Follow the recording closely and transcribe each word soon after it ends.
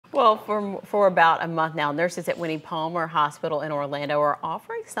Well, for about a month now, nurses at Winnie Palmer Hospital in Orlando are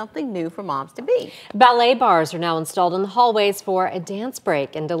offering something new for moms-to-be. Ballet bars are now installed in the hallways for a dance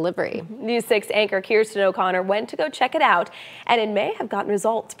break and delivery. News 6 anchor Kirsten O'Connor went to go check it out and in May have gotten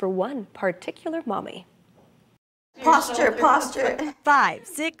results for one particular mommy. Posture, posture. 5,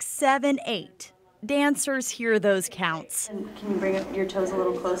 6, 7, 8. Dancers hear those counts. And can you bring up your toes a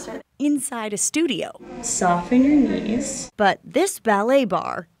little closer? Inside a studio. Soften your knees. But this ballet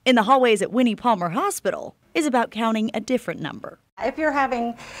bar in the hallways at Winnie Palmer Hospital is about counting a different number. If you're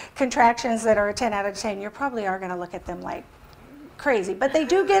having contractions that are a 10 out of 10, you probably are going to look at them like crazy, but they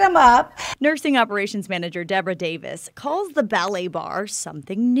do get them up. Nursing operations manager Deborah Davis calls the ballet bar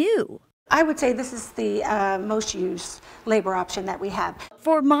something new. I would say this is the most used labor option that we have.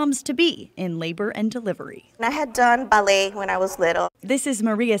 For moms-to-be in labor and delivery. I had done ballet when I was little. This is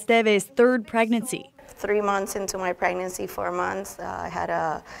Maria Esteve's third pregnancy. 3 months into my pregnancy, 4 months, I had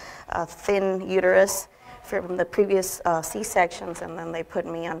a thin uterus from the previous C-sections, and then they put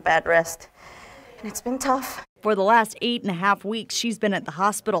me on bed rest. And it's been tough. For the last 8.5 weeks, she's been at the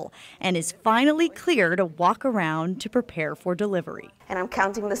hospital and is finally clear to walk around to prepare for delivery. And I'm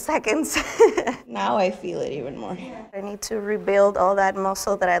counting the seconds. Now I feel it even more. I need to rebuild all that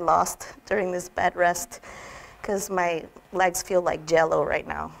muscle that I lost during this bed rest because my legs feel like jello right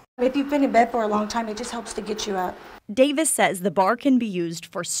now. If you've been in bed for a long time, it just helps to get you up. Davis says the bar can be used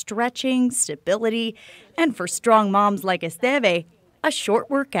for stretching, stability, and for strong moms like Esteve, a short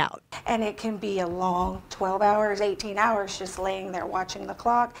workout. And it can be a long 12 hours, 18 hours just laying there watching the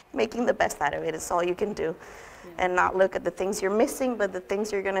clock. Making the best out of it is all you can do. And not look at the things you're missing, but the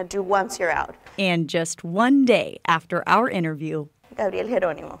things you're going to do once you're out. And just one day after our interview, Gabriel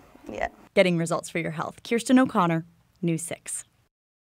Jerónimo, yeah. Getting results for your health. Kirsten O'Connor, News 6.